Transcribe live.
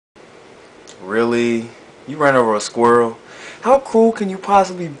Really? You ran over a squirrel? How cruel can you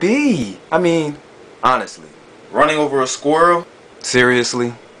possibly be? I mean, honestly, running over a squirrel?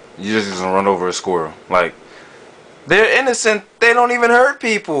 Seriously? You just gonna run over a squirrel? Like, they're innocent. They don't even hurt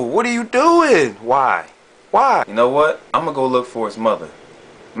people. What are you doing? Why? Why? You know what? I'm gonna go look for his mother.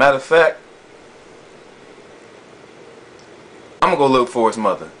 Matter of fact, I'm gonna go look for his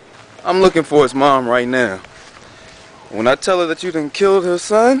mother. I'm looking for his mom right now. When I tell her that you done killed her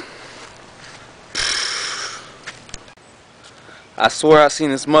son, I swear I seen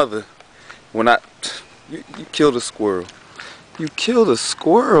his mother. When you killed a squirrel. You killed a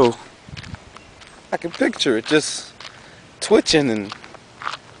squirrel. I can picture it just twitching and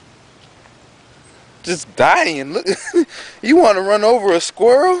just dying. Look, you want to run over a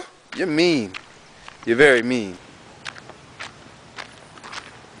squirrel? You're mean. You're very mean.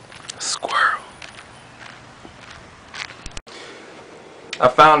 Squirrel. I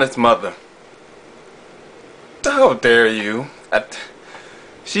found its mother. How dare you?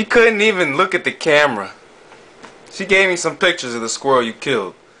 She couldn't even look at the camera. She gave me some pictures of the squirrel you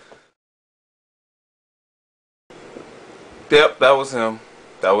killed. Yep, that was him.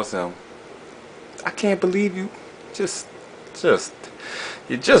 That was him. I can't believe you.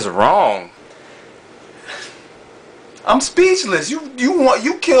 You're just wrong. I'm speechless.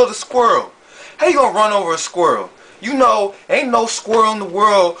 You killed a squirrel. How you gonna run over a squirrel? You know, ain't no squirrel in the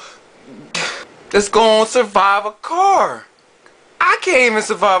world that's gonna survive a car. I can't even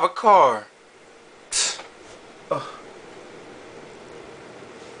survive a car.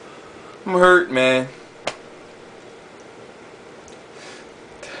 I'm hurt, man.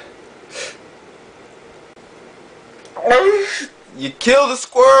 You killed a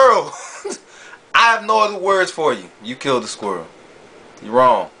squirrel. I have no other words for you. You killed a squirrel. You're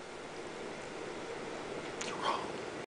wrong.